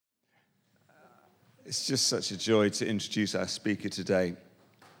It's just such a joy to introduce our speaker today.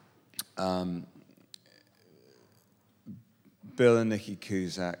 Bill and Nikki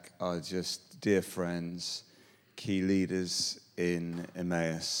Cusack are just dear friends, key leaders in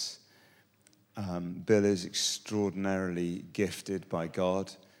Emmaus. Bill is extraordinarily gifted by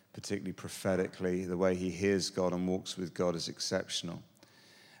God, particularly prophetically. The way he hears God and walks with God is exceptional.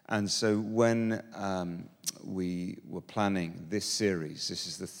 And so when we were planning this series, this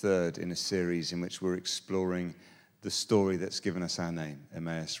is the third in a series in which we're exploring the story that's given us our name,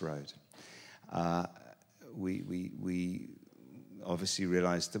 Emmaus Road. We obviously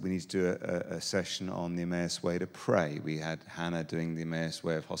realized that we need to do a session on the Emmaus Way to pray. We had Hannah doing the Emmaus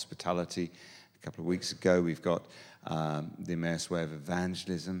Way of hospitality a couple of weeks ago. We've got the Emmaus Way of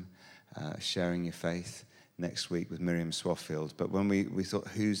evangelism, sharing your faith, next week with Miriam Swaffield. But when we thought,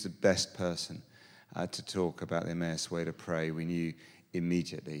 who's the best person to talk about the Emmaus Way to pray, we knew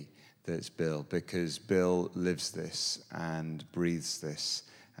immediately that it's Bill, because Bill lives this and breathes this,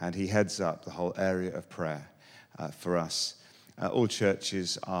 and he heads up the whole area of prayer for us. All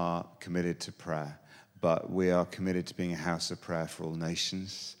churches are committed to prayer, but we are committed to being a house of prayer for all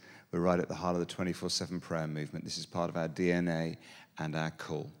nations. We're right at the heart of the 24/7 prayer movement. This is part of our DNA and our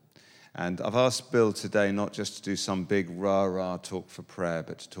call. And I've asked Bill today not just to do some big rah-rah talk for prayer,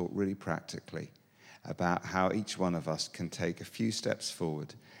 but to talk really practically about how each one of us can take a few steps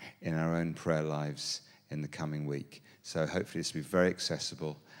forward in our own prayer lives in the coming week. So hopefully this will be very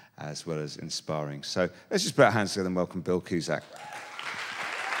accessible as well as inspiring. So let's just put our hands together and welcome Bill Cusack.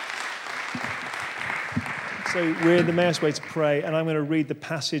 So we're in the Emmaus Way to pray, and I'm going to read the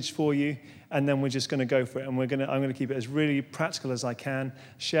passage for you, and then we're just going to go for it. And I'm going to keep it as really practical as I can,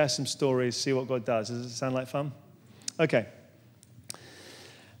 share some stories, see what God does. Does it sound like fun? Okay.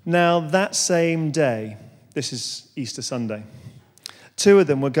 Now, that same day, this is Easter Sunday, two of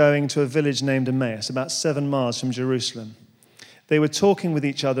them were going to a village named Emmaus, about 7 miles from Jerusalem. They were talking with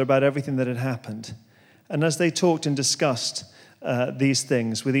each other about everything that had happened. And as they talked and discussed these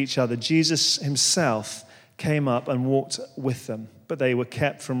things with each other, Jesus himself came up and walked with them, but they were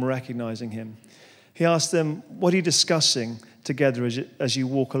kept from recognizing him. He asked them, "What are you discussing together as you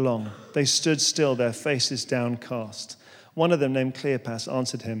walk along?" They stood still, their faces downcast. One of them, named Cleopas,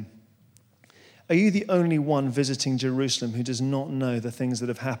 answered him, "Are you the only one visiting Jerusalem who does not know the things that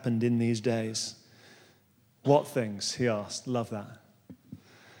have happened in these days?" "What things?" he asked. Love that.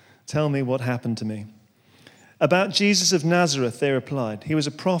 "Tell me what happened to me." "About Jesus of Nazareth," they replied. "He was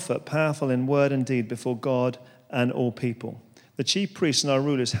a prophet, powerful in word and deed before God and all people. The chief priests and our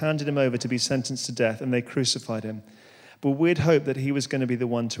rulers handed him over to be sentenced to death, and they crucified him. But we'd hoped that he was going to be the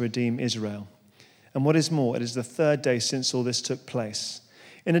one to redeem Israel. And what is more, it is the third day since all this took place.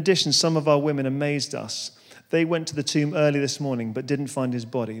 In addition, some of our women amazed us. They went to the tomb early this morning, but didn't find his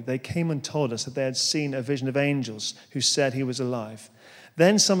body. They came and told us that they had seen a vision of angels who said he was alive.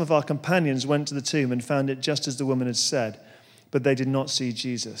 Then some of our companions went to the tomb and found it just as the woman had said, but they did not see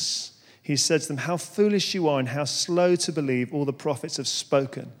Jesus." He said to them, "How foolish you are and how slow to believe all the prophets have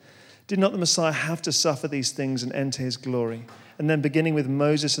spoken. Did not the Messiah have to suffer these things and enter his glory?" And then beginning with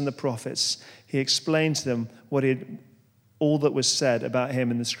Moses and the prophets, he explained to them all that was said about him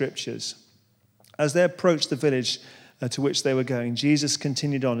in the scriptures. As they approached the village to which they were going, Jesus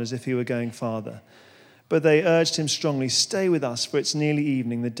continued on as if he were going farther. But they urged him strongly, "Stay with us, for it's nearly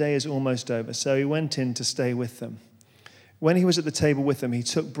evening. The day is almost over." So he went in to stay with them. When he was at the table with them, he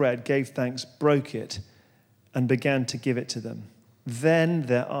took bread, gave thanks, broke it, and began to give it to them. Then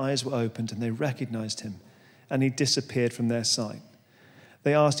their eyes were opened, and they recognized him, and he disappeared from their sight.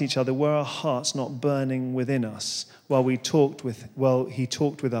 They asked each other, "Were our hearts not burning within us while he talked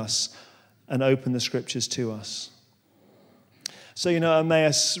with us and opened the scriptures to us?" So,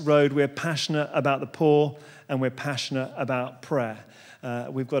 Emmaus Road, we're passionate about the poor and we're passionate about prayer.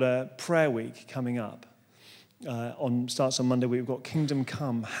 We've got a prayer week coming up. Starts on Monday. We've got Kingdom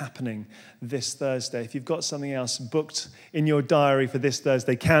Come happening this Thursday. If you've got something else booked in your diary for this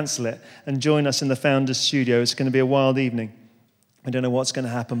Thursday, cancel it and join us in the Founders Studio. It's going to be a wild evening. I don't know what's going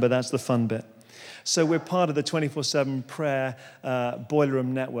to happen, but that's the fun bit. So we're part of the 24/7 prayer Boiler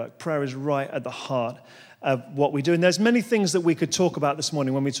Room Network. Prayer is right at the heart of what we do. And there's many things that we could talk about this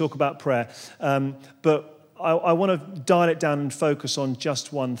morning when we talk about prayer. But I want to dial it down and focus on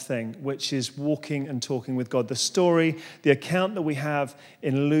just one thing, which is walking and talking with God. The story, the account that we have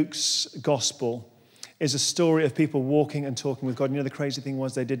in Luke's gospel is a story of people walking and talking with God. The crazy thing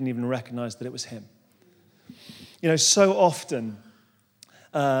was they didn't even recognize that it was him. So often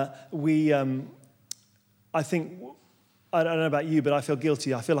I think I don't know about you, but I feel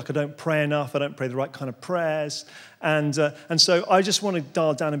guilty. I feel like I don't pray enough. I don't pray the right kind of prayers. And so I just want to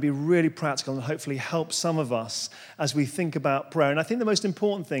dial down and be really practical and hopefully help some of us as we think about prayer. And I think the most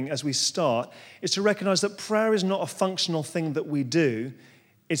important thing as we start is to recognize that prayer is not a functional thing that we do.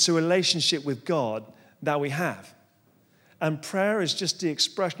 It's a relationship with God that we have. And prayer is just the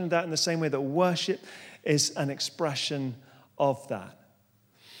expression of that in the same way that worship is an expression of that.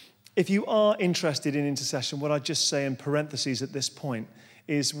 If you are interested in intercession, what I'd just say in parentheses at this point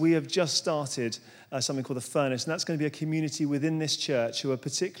is we have just started something called The Furnace, and that's going to be a community within this church who are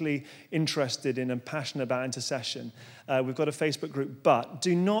particularly interested in and passionate about intercession. We've got a Facebook group, but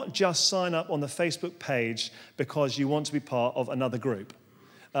do not just sign up on the Facebook page because you want to be part of another group.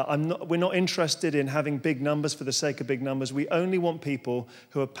 We're not interested in having big numbers for the sake of big numbers. We only want people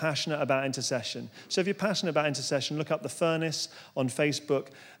who are passionate about intercession. So if you're passionate about intercession, look up The Furnace on Facebook.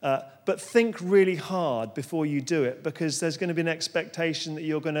 But think really hard before you do it, because there's going to be an expectation that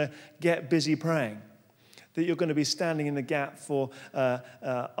you're going to get busy praying, that you're going to be standing in the gap for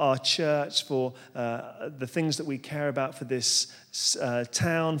our church, for the things that we care about for this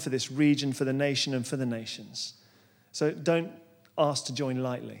town, for this region, for the nation, and for the nations. So don't asked to join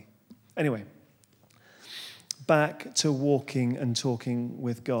lightly. Anyway, back to walking and talking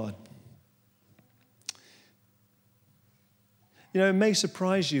with God. You know, it may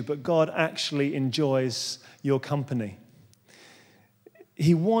surprise you, but God actually enjoys your company.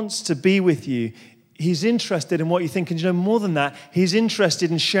 He wants to be with you. He's interested in what you think. And you know, more than that, he's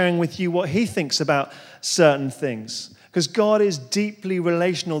interested in sharing with you what he thinks about certain things. Because God is deeply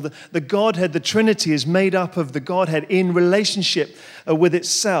relational. The Godhead, the Trinity, is made up of the Godhead in relationship with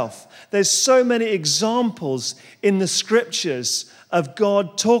itself. There's so many examples in the scriptures of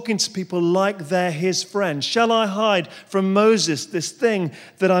God talking to people like they're his friends. Shall I hide from Moses this thing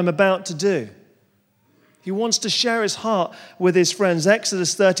that I'm about to do? He wants to share his heart with his friends.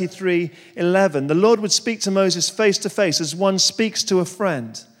 Exodus 33:11. The Lord would speak to Moses face to face as one speaks to a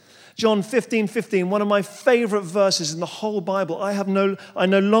friend. John 15:15, one of my favorite verses in the whole Bible. I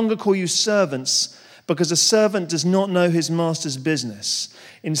no longer call you servants, because a servant does not know his master's business.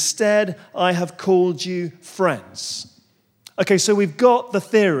 Instead, I have called you friends. Okay, so we've got the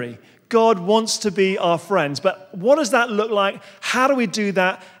theory. God wants to be our friends. But what does that look like? How do we do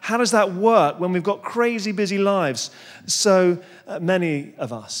that? How does that work when we've got crazy busy lives? So many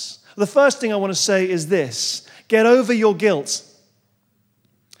of us. The first thing I want to say is this: get over your guilt.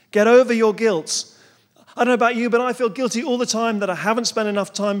 Get over your guilt. I don't know about you, but I feel guilty all the time that I haven't spent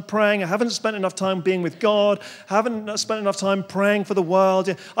enough time praying. I haven't spent enough time being with God. I haven't spent enough time praying for the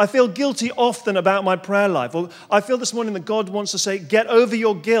world. I feel guilty often about my prayer life. Or I feel this morning that God wants to say, get over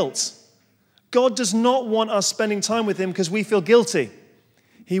your guilt. God does not want us spending time with him because we feel guilty.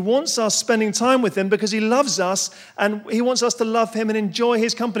 He wants us spending time with him because he loves us, and he wants us to love him and enjoy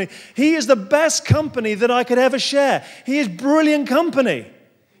his company. He is the best company that I could ever share. He is brilliant company.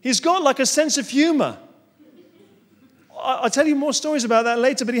 He's got like a sense of humor. I'll tell you more stories about that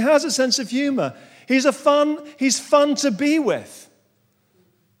later, but he has a sense of humor. He's fun to be with.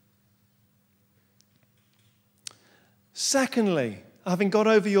 Secondly, having got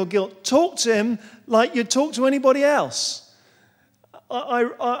over your guilt, talk to him like you'd talk to anybody else.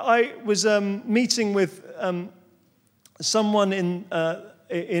 I was meeting with someone in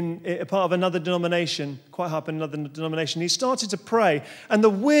a part of another denomination, quite high up in another denomination. He started to pray, and the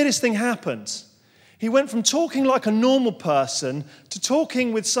weirdest thing happened. He went from talking like a normal person to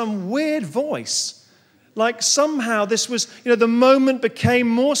talking with some weird voice. Like somehow this was, the moment became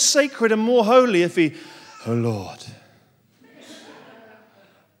more sacred and more holy if he, oh Lord,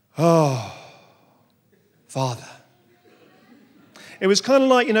 oh Father. It was kind of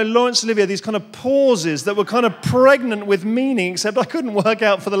like, Laurence Olivier, these kind of pauses that were kind of pregnant with meaning, except I couldn't work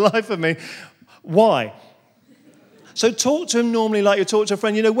out for the life of me why. So talk to him normally like you talk to a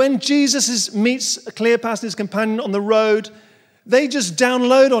friend. When Jesus meets Cleopas and his companion on the road, they just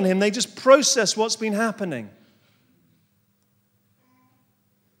download on him. They just process what's been happening.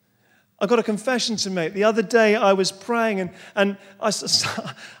 I've got a confession to make. The other day I was praying and I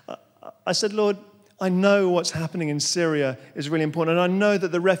said, Lord, I know what's happening in Syria is really important, and I know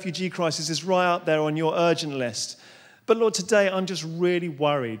that the refugee crisis is right up there on your urgent list. But Lord, today I'm just really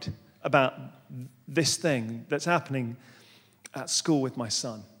worried about this thing that's happening at school with my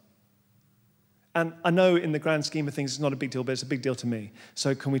son. And I know in the grand scheme of things it's not a big deal, but it's a big deal to me.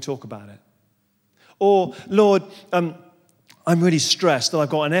 So can we talk about it? Or, Lord, I'm really stressed that I've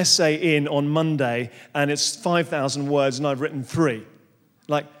got an essay in on Monday and it's 5,000 words and I've written 3.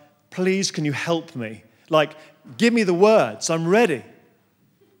 Please, can you help me? Give me the words. I'm ready.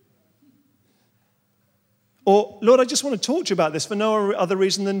 Or, Lord, I just want to talk to you about this for no other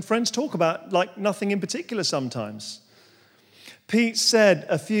reason than friends talk about, like nothing in particular sometimes. Pete said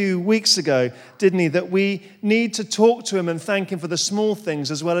a few weeks ago, didn't he, that we need to talk to him and thank him for the small things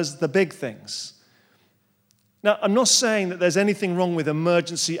as well as the big things. Now, I'm not saying that there's anything wrong with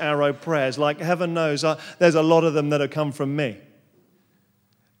emergency arrow prayers. Like, heaven knows, there's a lot of them that have come from me.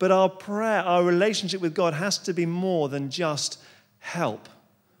 But our prayer, our relationship with God has to be more than just help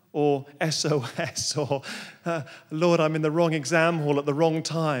or SOS or, Lord, I'm in the wrong exam hall at the wrong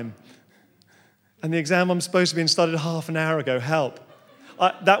time. And the exam I'm supposed to be in started half an hour ago. Help.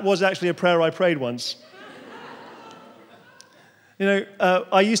 That was actually a prayer I prayed once. You know,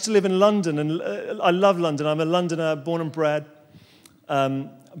 I used to live in London, and I love London. I'm a Londoner, born and bred.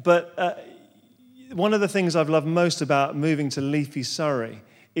 But one of the things I've loved most about moving to leafy Surrey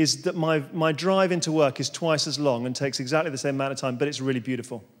is that my drive into work is twice as long and takes exactly the same amount of time, but it's really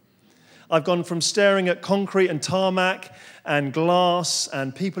beautiful. I've gone from staring at concrete and tarmac and glass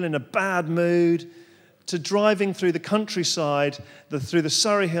and people in a bad mood to driving through the countryside, through the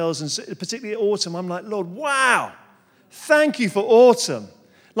Surrey Hills, and particularly autumn. I'm like, Lord, wow, thank you for autumn.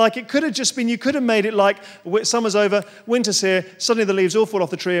 Like, it could have just been, you could have made it like summer's over, winter's here, suddenly the leaves all fall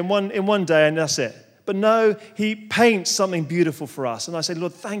off the tree in one day and that's it. But no, he paints something beautiful for us. And I said,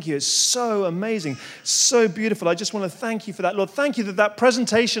 Lord, thank you. It's so amazing, so beautiful. I just want to thank you for that. Lord, thank you that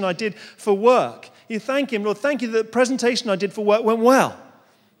presentation I did for work. You thank him. Lord, thank you that the presentation I did for work went well.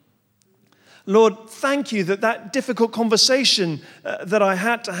 Lord, thank you that difficult conversation that I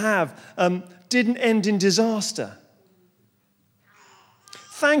had to have didn't end in disaster.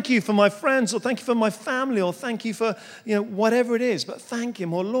 Thank you for my friends, or thank you for my family, or thank you for, whatever it is. But thank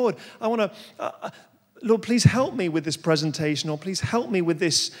him. Or Lord, I want to... Lord, please help me with this presentation, or please help me with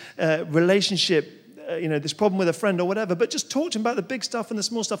this relationship, this problem with a friend or whatever. But just talk to him about the big stuff and the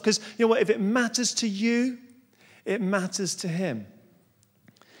small stuff, because you know what? If it matters to you, it matters to him.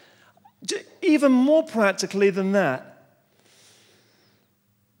 Even more practically than that,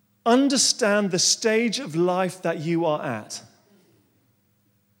 understand the stage of life that you are at.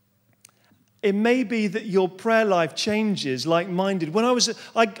 It may be that your prayer life changes like-minded.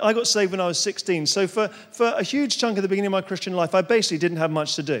 I got saved when I was 16. So for a huge chunk of the beginning of my Christian life, I basically didn't have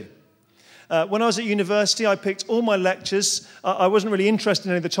much to do. When I was at university, I picked all my lectures. I wasn't really interested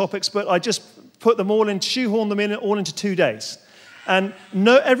in any of the topics, but I just put them all in, shoehorned them in all into 2 days. And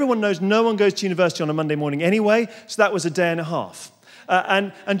everyone knows no one goes to university on a Monday morning anyway, so that was a day and a half.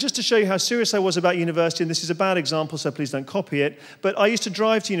 And just to show you how serious I was about university, and this is a bad example, so please don't copy it, but I used to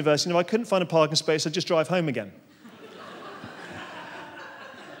drive to university, and if I couldn't find a parking space, I'd just drive home again.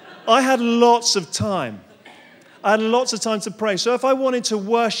 I had lots of time. I had lots of time to pray. So if I wanted to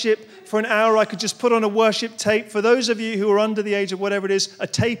worship for an hour, I could just put on a worship tape. For those of you who are under the age of whatever it is, a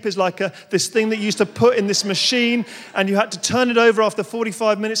tape is like this thing that you used to put in this machine, and you had to turn it over after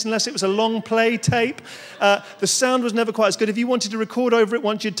 45 minutes unless it was a long play tape. The sound was never quite as good. If you wanted to record over it,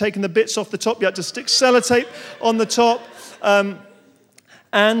 once you'd taken the bits off the top, you had to stick sellotape on the top. But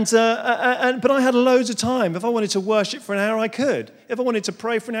I had loads of time. If I wanted to worship for an hour, I could. If I wanted to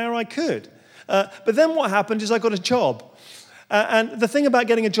pray for an hour, I could. But then what happened is I got a job. And the thing about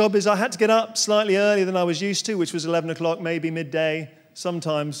getting a job is I had to get up slightly earlier than I was used to, which was 11 o'clock, maybe midday,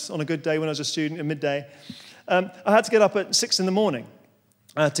 sometimes on a good day when I was a student at midday. I had to get up at 6 in the morning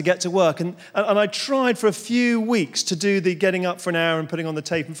to get to work. And I tried for a few weeks to do the getting up for an hour and putting on the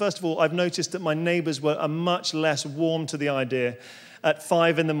tape. And first of all, I've noticed that my neighbors were much less warm to the idea at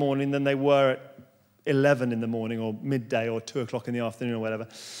 5 in the morning than they were at 11 in the morning or midday or 2 o'clock in the afternoon or whatever.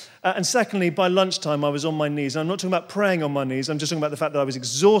 And secondly, by lunchtime, I was on my knees. And I'm not talking about praying on my knees. I'm just talking about the fact that I was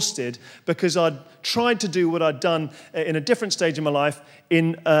exhausted because I'd tried to do what I'd done in a different stage of my life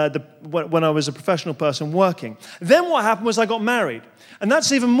when I was a professional person working. Then what happened was I got married. And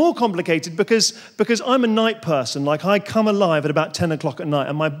that's even more complicated because I'm a night person. Like, I come alive at about 10 o'clock at night.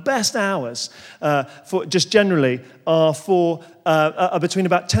 And my best hours, for just generally, are between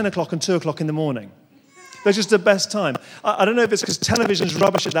about 10 o'clock and 2 o'clock in the morning. They're just the best time. I don't know if it's because television's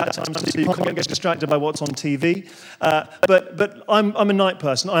rubbish at that time, so you can't get distracted by what's on TV. But I'm a night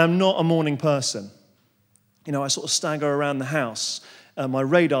person. I am not a morning person. I sort of stagger around the house. My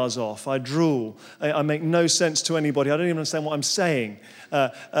radar's off. I drool. I make no sense to anybody. I don't even understand what I'm saying.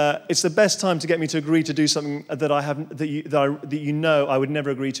 It's the best time to get me to agree to do something that I haven't, that you know I would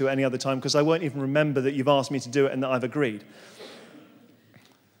never agree to at any other time, because I won't even remember that you've asked me to do it and that I've agreed.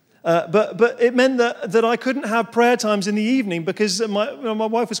 But it meant that I couldn't have prayer times in the evening because my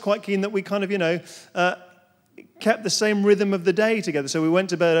wife was quite keen that we kind of, kept the same rhythm of the day together. So we went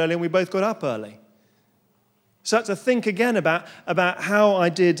to bed early and we both got up early. So I had to think again about how I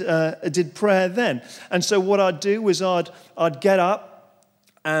did prayer then. And so what I'd do was I'd get up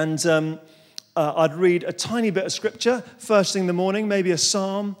and I'd read a tiny bit of scripture first thing in the morning, maybe a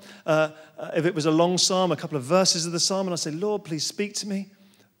psalm. If it was a long psalm, a couple of verses of the psalm, and I'd say, Lord, please speak to me.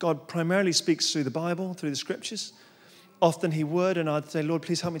 God primarily speaks through the Bible, through the scriptures. Often he would, and I'd say, Lord,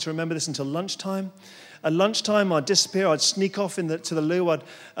 please help me to remember this until lunchtime. At lunchtime, I'd disappear. I'd sneak off to the loo.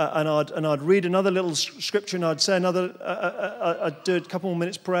 I'd read another little scripture, and I'd say I'd do a couple more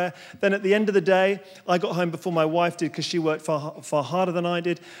minutes prayer. Then at the end of the day, I got home before my wife did because she worked far harder than I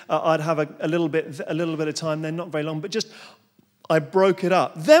did. I'd have a little bit of time then, not very long, but just I broke it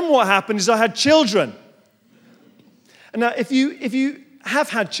up. Then what happened is I had children. And now, if you have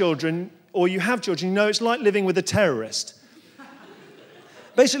had children or you have children, you know it's like living with a terrorist.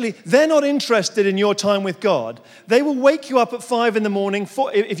 Basically, they're not interested in your time with God. They will wake you up at 5 in the morning.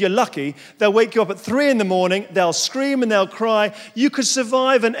 If you're lucky, they'll wake you up at 3 in the morning. They'll scream and they'll cry. You could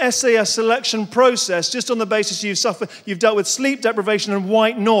survive an SAS selection process just on the basis you've dealt with sleep deprivation and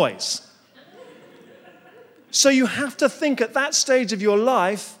white noise. So you have to think at that stage of your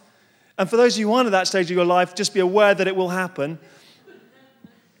life, and for those of you who aren't at that stage of your life, just be aware that it will happen.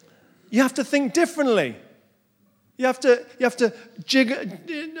 You have to think differently. You have to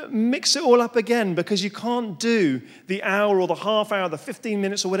mix it all up again because you can't do the hour or the half hour, the 15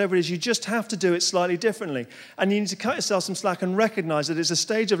 minutes or whatever it is. You just have to do it slightly differently. And you need to cut yourself some slack and recognize that it's a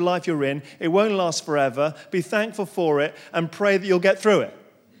stage of life you're in. It won't last forever. Be thankful for it and pray that you'll get through it.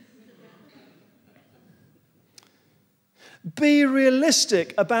 Be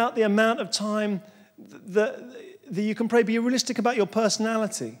realistic about the amount of time that you can pray. Be realistic about your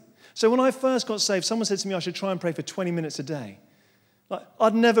personality. So when I first got saved, someone said to me I should try and pray for 20 minutes a day.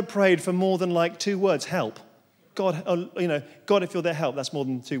 I'd never prayed for more than 2 words, help. God, God, if you're there, help. That's more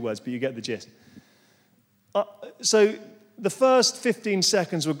than 2 words, but you get the gist. So the first 15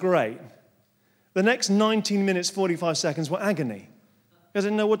 seconds were great. The next 19 minutes, 45 seconds were agony. Because I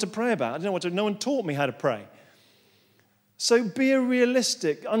didn't know what to pray about. No one taught me how to pray. So be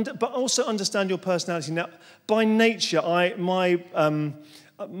realistic, but also understand your personality. Now, by nature,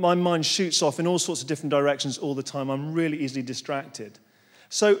 my mind shoots off in all sorts of different directions all the time. I'm really easily distracted.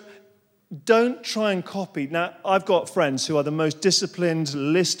 So don't try and copy. Now, I've got friends who are the most disciplined,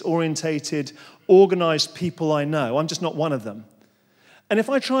 list-orientated, organized people I know. I'm just not one of them. And if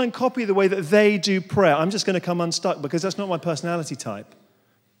I try and copy the way that they do prayer, I'm just going to come unstuck because that's not my personality type.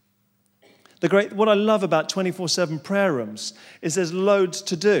 What I love about 24/7 prayer rooms is there's loads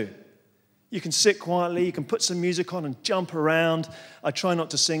to do. You can sit quietly, you can put some music on and jump around. I try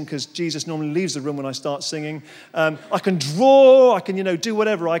not to sing because Jesus normally leaves the room when I start singing. I can draw, I can, do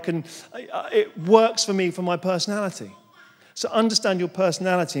whatever. It works for me, for my personality. So understand your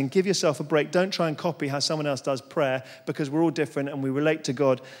personality and give yourself a break. Don't try and copy how someone else does prayer because we're all different and we relate to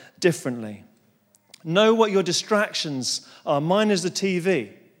God differently. Know what your distractions are. Mine is the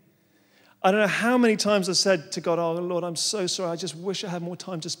TV. I don't know how many times I said to God, oh, Lord, I'm so sorry. I just wish I had more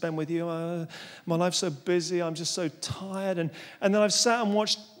time to spend with you. My life's so busy. I'm just so tired. And then I've sat and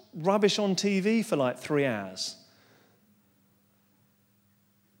watched rubbish on TV for 3 hours.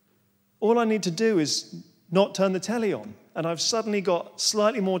 All I need to do is not turn the telly on. And I've suddenly got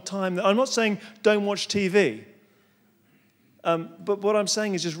slightly more time. I'm not saying don't watch TV. But what I'm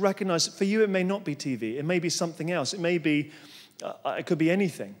saying is just recognize that for you it may not be TV. It may be something else. It could be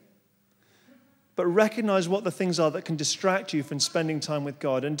anything. But recognize what the things are that can distract you from spending time with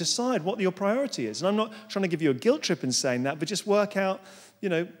God and decide what your priority is. And I'm not trying to give you a guilt trip in saying that, but just work out,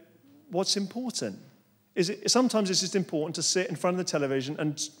 what's important. Sometimes it's just important to sit in front of the television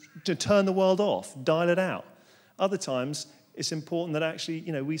and to turn the world off, dial it out. Other times it's important that actually,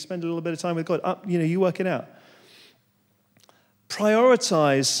 we spend a little bit of time with God. You work it out.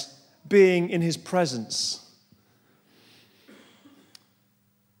 Prioritize being in his presence.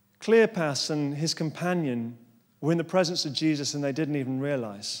 Cleopas and his companion were in the presence of Jesus and they didn't even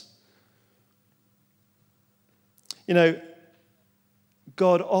realize.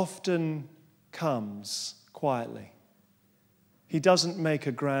 God often comes quietly. He doesn't make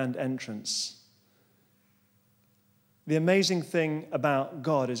a grand entrance. The amazing thing about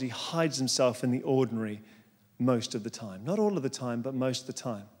God is he hides himself in the ordinary most of the time. Not all of the time, but most of the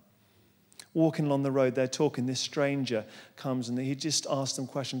time. Walking along the road, they're talking. This stranger comes and he just asks them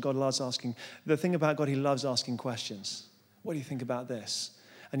questions. God loves asking. The thing about God, he loves asking questions. What do you think about this?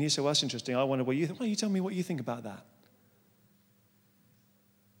 And you say, well, that's interesting. I wonder what you think. Why don't you tell me what you think about that?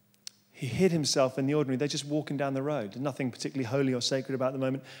 He hid himself in the ordinary. They're just walking down the road. Nothing particularly holy or sacred about the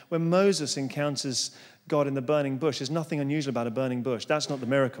moment. When Moses encounters God in the burning bush, there's nothing unusual about a burning bush. That's not the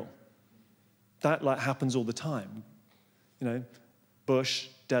miracle. that like happens all the time. You know, bush,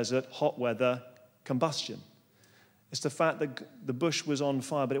 desert, hot weather, combustion. It's the fact that the bush was on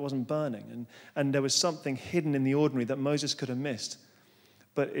fire, but it wasn't burning. And there was something hidden in the ordinary that Moses could have missed.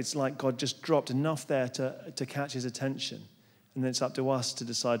 But it's like God just dropped enough there to catch his attention. And then it's up to us to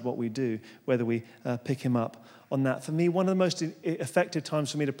decide what we do, whether we pick him up on that. For me, one of the most effective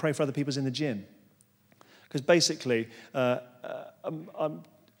times for me to pray for other people is in the gym. Because basically, my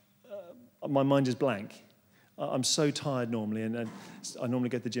mind is blank. I'm so tired normally, and I normally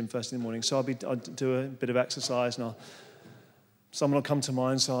go to the gym first in the morning. So I'll do a bit of exercise, and someone will come to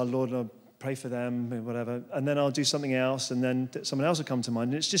mind. So, Lord, I'll pray for them, whatever. And then I'll do something else, and then someone else will come to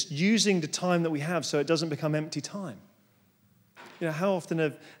mind. And it's just using the time that we have so it doesn't become empty time. You know, how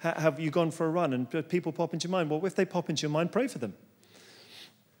often have you gone for a run and people pop into your mind? Well, if they pop into your mind, pray for them.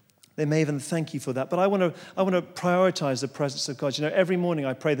 They may even thank you for that. But I want to prioritize the presence of God. You know, every morning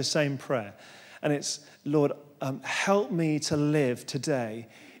I pray the same prayer. And it's, Lord, help me to live today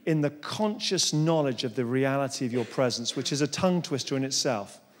in the conscious knowledge of the reality of your presence, which is a tongue twister in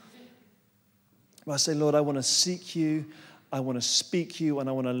itself. I say, Lord, I want to seek you, I want to speak you, and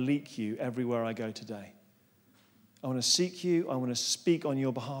I want to leak you everywhere I go today. I want to seek you, I want to speak on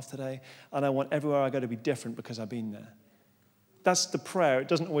your behalf today, and I want everywhere I go to be different because I've been there. That's the prayer. It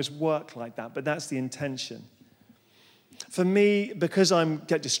doesn't always work like that, but that's the intention. For me, because I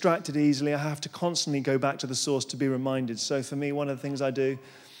get distracted easily, I have to constantly go back to the source to be reminded. So for me, one of the things I do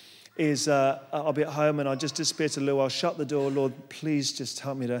is I'll be at home and I'll just disappear to Lou. I'll shut the door. Lord, please just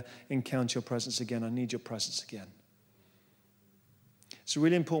help me to encounter your presence again. I need your presence again. It's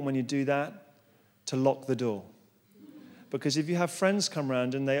really important when you do that to lock the door. Because if you have friends come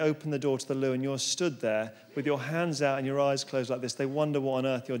around and they open the door to the loo and you're stood there with your hands out and your eyes closed like this, they wonder what on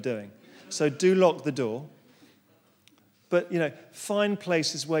earth you're doing. So do lock the door. But, you know, find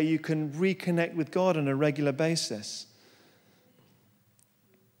places where you can reconnect with God on a regular basis.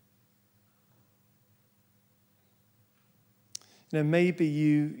 You know, maybe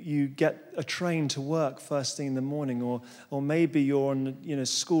you get a train to work first thing in the morning, or maybe you're on a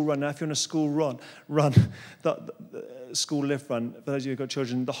school run. Now, if you're on a school run, the school lift run, for those of you who've got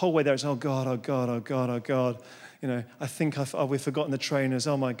children, the whole way there it's, oh God, oh God, oh God, oh God. You know, I think we've forgotten the trainers.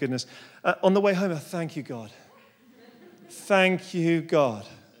 Oh my goodness. On the way home, thank you, God. Thank you, God.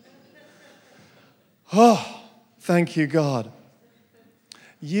 Oh, thank you, God.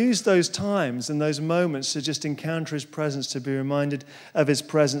 Use those times and those moments to just encounter his presence, to be reminded of his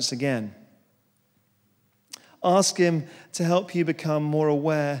presence again. Ask him to help you become more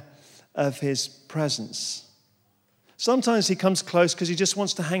aware of his presence. Sometimes he comes close because he just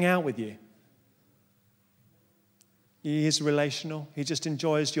wants to hang out with you. He is relational. He just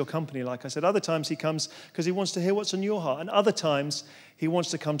enjoys your company, like I said. Other times he comes because he wants to hear what's on your heart. And other times he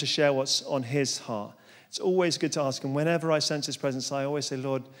wants to come to share what's on his heart. It's always good to ask him. Whenever I sense his presence, I always say,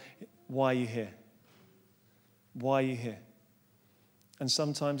 Lord, why are you here? Why are you here? And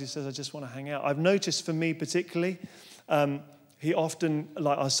sometimes he says, I just want to hang out. I've noticed for me particularly, he often,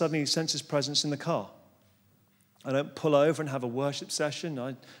 I suddenly sense his presence in the car. I don't pull over and have a worship session.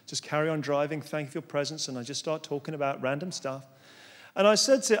 I just carry on driving, thank you for your presence, and I just start talking about random stuff. And I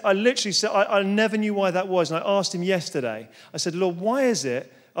literally said, I never knew why that was. And I asked him yesterday, I said, Lord, why is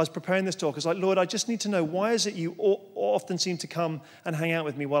it, I was preparing this talk, I was like, Lord, I just need to know, why is it you often seem to come and hang out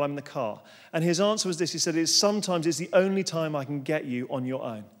with me while I'm in the car? And his answer was this, he said, sometimes it's the only time I can get you on your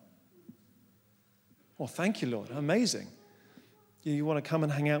own. Well, thank you, Lord, amazing. You want to come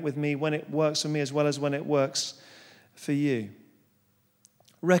and hang out with me when it works for me as well as when it works for you.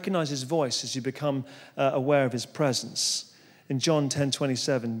 Recognize his voice as you become aware of his presence. In John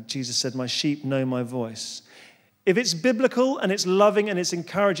 10:27, Jesus said, my sheep know my voice. If it's biblical and it's loving and it's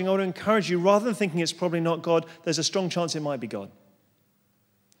encouraging, I want to encourage you, rather than thinking it's probably not God, there's a strong chance it might be God.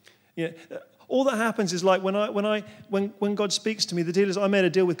 You know, all that happens is like when God speaks to me, the deal is I made a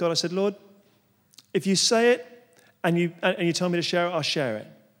deal with God. I said, Lord, if you say it and you tell me to share it, I'll share it.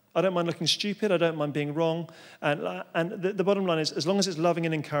 I don't mind looking stupid. I don't mind being wrong. And the bottom line is, as long as it's loving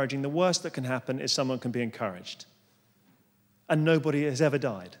and encouraging, the worst that can happen is someone can be encouraged. And nobody has ever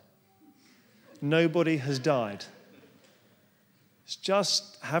died. Nobody has died. It's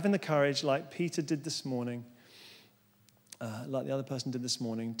just having the courage, like Peter did this morning, like the other person did this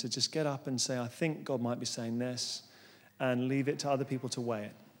morning, to just get up and say, I think God might be saying this, and leave it to other people to weigh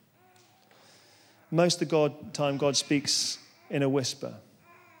it. Most of the time, God speaks in a whisper.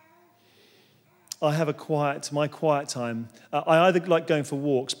 I have my quiet time. I either like going for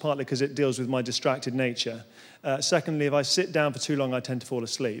walks, partly because it deals with my distracted nature. Secondly, if I sit down for too long, I tend to fall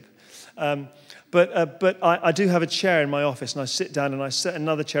asleep. But I do have a chair in my office, and I sit down and I set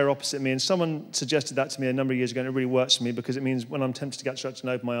another chair opposite me. And someone suggested that to me a number of years ago, and it really works for me because it means when I'm tempted to get distracted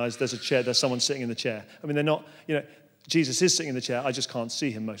and open my eyes, there's a chair, there's someone sitting in the chair. I mean, they're not, Jesus is sitting in the chair. I just can't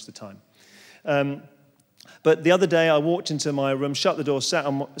see him most of the time. But the other day, I walked into my room, shut the door, sat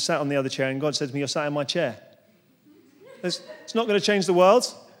on the other chair, and God said to me, "You're sat in my chair." It's not going to change the world,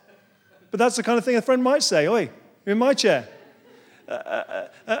 but that's the kind of thing a friend might say. "Oi, you're in my chair."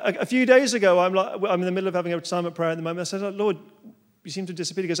 A few days ago, I'm in the middle of having a time of prayer at the moment. I said, "Lord, you seem to have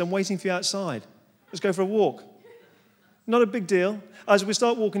disappeared." He goes, "I'm waiting for you outside. Let's go for a walk." Not a big deal. As we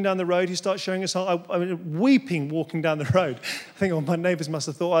start walking down the road, he starts showing us how, weeping walking down the road. I think, my neighbours must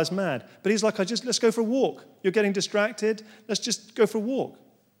have thought I was mad. But he's like, let's go for a walk. You're getting distracted. Let's just go for a walk.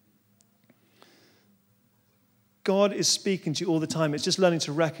 God is speaking to you all the time. It's just learning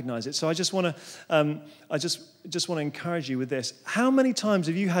to recognize it. So I just want to encourage you with this. How many times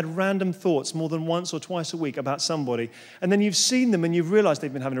have you had random thoughts more than once or twice a week about somebody, and then you've seen them and you've realized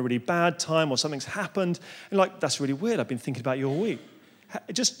they've been having a really bad time or something's happened, and like, that's really weird. I've been thinking about you all week.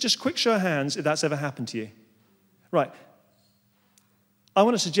 Just quick show of hands if that's ever happened to you. Right. I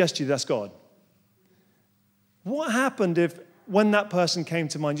want to suggest to you that's God. What happened if, when that person came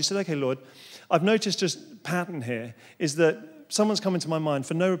to mind, you said, "Okay, Lord, I've noticed just pattern here is that someone's come into my mind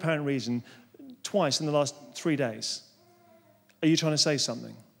for no apparent reason twice in the last 3 days. Are you trying to say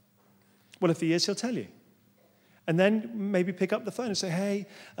something?" Well, if he is, he'll tell you. And then maybe pick up the phone and say, "Hey,"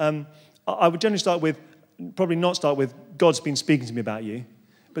 I would generally probably not start with, "God's been speaking to me about you,"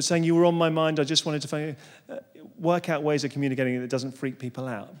 but saying, "You were on my mind, I just wanted to work out ways of communicating that doesn't freak people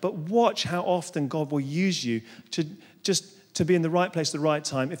out." But watch how often God will use you to be in the right place at the right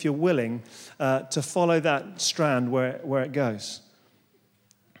time if you're willing to follow that strand where it goes.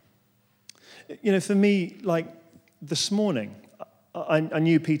 For me, like this morning, I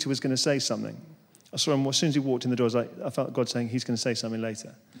knew Peter was going to say something. I saw him as soon as he walked in the doors. I felt God saying he's going to say something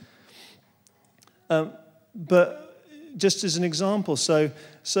later. But just as an example, so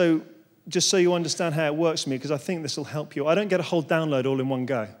just so you understand how it works for me, because I think this will help you. I don't get a whole download all in one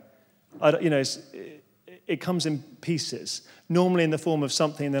go. It comes in pieces, normally in the form of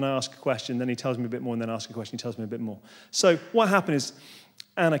something, and then I ask a question, then he tells me a bit more, and then I ask a question, he tells me a bit more. So what happened is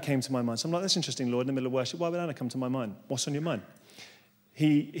Anna came to my mind. So I'm like, "That's interesting, Lord, in the middle of worship. Why would Anna come to my mind? What's on your mind?"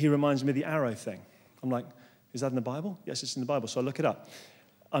 He reminds me of the arrow thing. I'm like, "Is that in the Bible?" "Yes, it's in the Bible." So I look it up.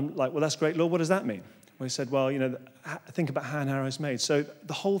 I'm like, "Well, that's great, Lord. What does that mean?" Well, he said, "Well, think about how an arrow is made." So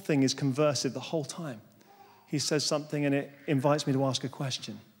the whole thing is conversive the whole time. He says something, and it invites me to ask a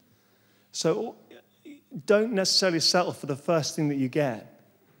question. So don't necessarily settle for the first thing that you get.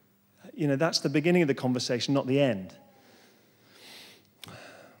 That's the beginning of the conversation, not the end.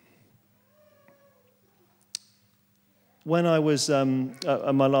 When I was at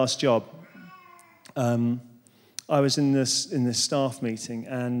my last job, I was in this staff meeting,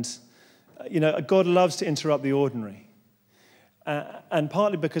 and God loves to interrupt the ordinary. And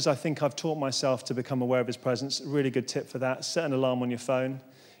partly because I think I've taught myself to become aware of his presence. A really good tip for that: set an alarm on your phone.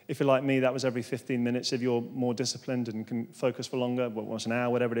 If you're like me, that was every 15 minutes. If you're more disciplined and can focus for longer, once an hour,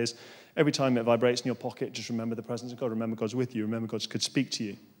 whatever it is, every time it vibrates in your pocket, just remember the presence of God. Remember God's with you. Remember God could speak to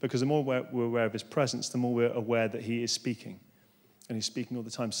you. Because the more we're aware of his presence, the more we're aware that he is speaking. And he's speaking all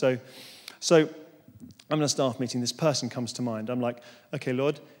the time. So I'm in a staff meeting. This person comes to mind. I'm like, "Okay,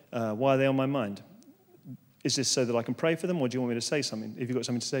 Lord, why are they on my mind? Is this so that I can pray for them, or do you want me to say something? If you've got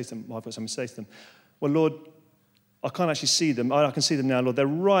something to say to them, well, I've got something to say to them." "Well, Lord, I can't actually see them. I can see them now, Lord. They're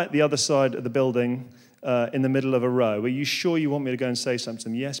right the other side of the building in the middle of a row. Are you sure you want me to go and say something to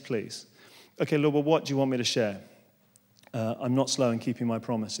them?" "Yes, please." "Okay, Lord, well, what do you want me to share?" "I'm not slow in keeping my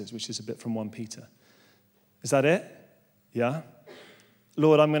promises," which is a bit from 1 Peter. "Is that it?" "Yeah."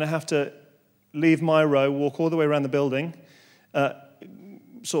 "Lord, I'm going to have to leave my row, walk all the way around the building,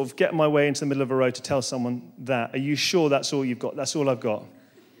 sort of get my way into the middle of a row to tell someone that. Are you sure that's all you've got? That's all I've got."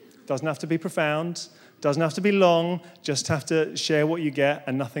 Doesn't have to be profound. Doesn't have to be long, just have to share what you get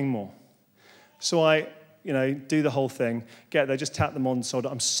and nothing more. So I, do the whole thing, get there, just tap them on the shoulder.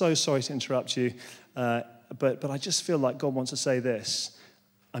 "I'm so sorry to interrupt you, but I just feel like God wants to say this.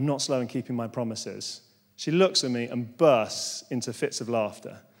 I'm not slow in keeping my promises." She looks at me and bursts into fits of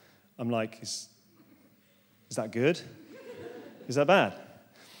laughter. I'm like, is that good? Is that bad?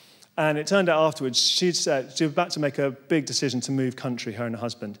 And it turned out afterwards, she'd said she was about to make a big decision to move country, her and her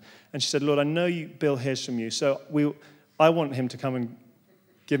husband. And she said, "Lord, I know Bill hears from you, so I want him to come and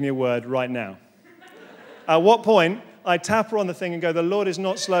give me a word right now." At what point, I tap her on the thing and go, "The Lord is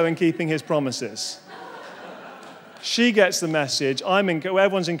not slow in keeping his promises." She gets the message.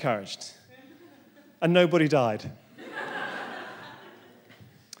 Everyone's encouraged. And nobody died.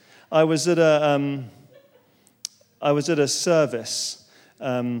 I was at a service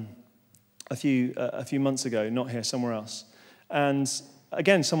a few months ago, not here, somewhere else, and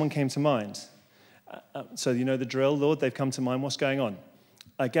again, someone came to mind. So you know the drill, Lord, they've come to mind. What's going on?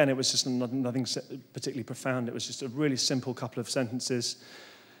 Again, it was just nothing particularly profound. It was just a really simple couple of sentences.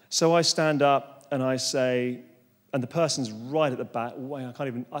 So I stand up and I say, and the person's right at the back.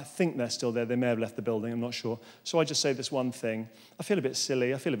 I think they're still there. They may have left the building. I'm not sure. So I just say this one thing. I feel a bit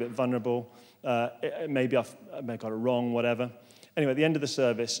silly. I feel a bit vulnerable. Maybe I may have got it wrong, whatever. Anyway, at the end of the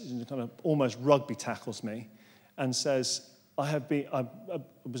service, he kind of almost rugby tackles me and says, I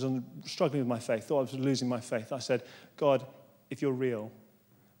was struggling with my faith, thought I was losing my faith. I said, God, if you're real,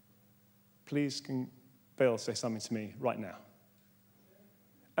 please can Bill say something to me right now?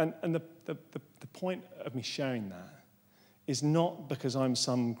 And the point of me sharing that is not because I'm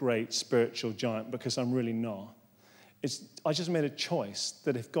some great spiritual giant, because I'm really not. I just made a choice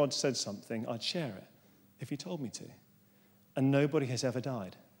that if God said something, I'd share it, if he told me to. And nobody has ever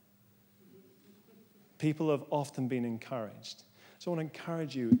died. People have often been encouraged. So I want to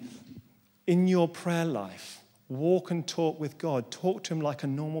encourage you, in your prayer life, walk and talk with God. Talk to him like a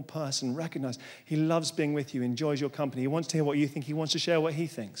normal person. Recognize he loves being with you, enjoys your company. He wants to hear what you think. He wants to share what he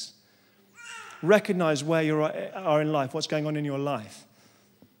thinks. Recognize where you are in life, what's going on in your life.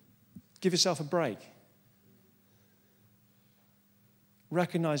 Give yourself a break.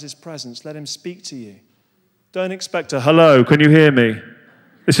 Recognize his presence. Let him speak to you. Don't expect a, hello, can you hear me?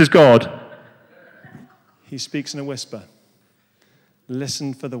 This is God. He speaks in a whisper.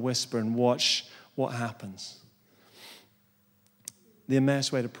 Listen for the whisper and watch what happens. The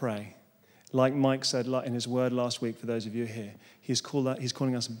Emmaus way to pray, like Mike said in his word last week, for those of you here, he's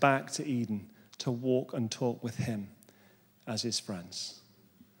calling us back to Eden to walk and talk with him as his friends.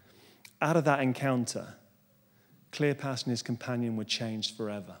 Out of that encounter, Cleopas and his companion were changed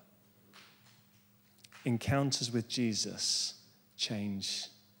forever. Encounters with Jesus change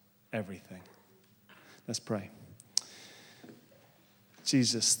everything. Let's pray.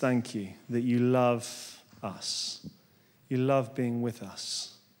 Jesus, thank you that you love us. You love being with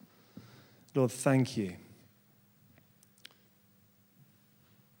us. Lord, thank you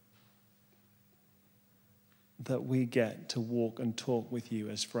that we get to walk and talk with you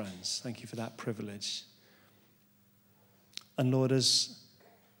as friends. Thank you for that privilege. And Lord,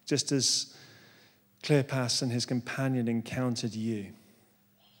 just as Cleopas and his companion encountered you,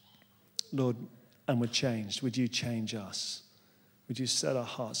 Lord, and were changed, would you change us? Would you set our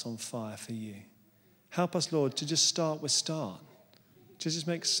hearts on fire for you? Help us, Lord, to just start, to just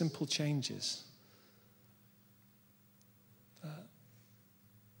make simple changes.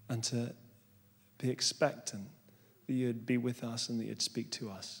 And to be expectant that you'd be with us and that you'd speak to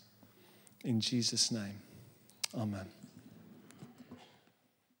us. In Jesus' name, amen.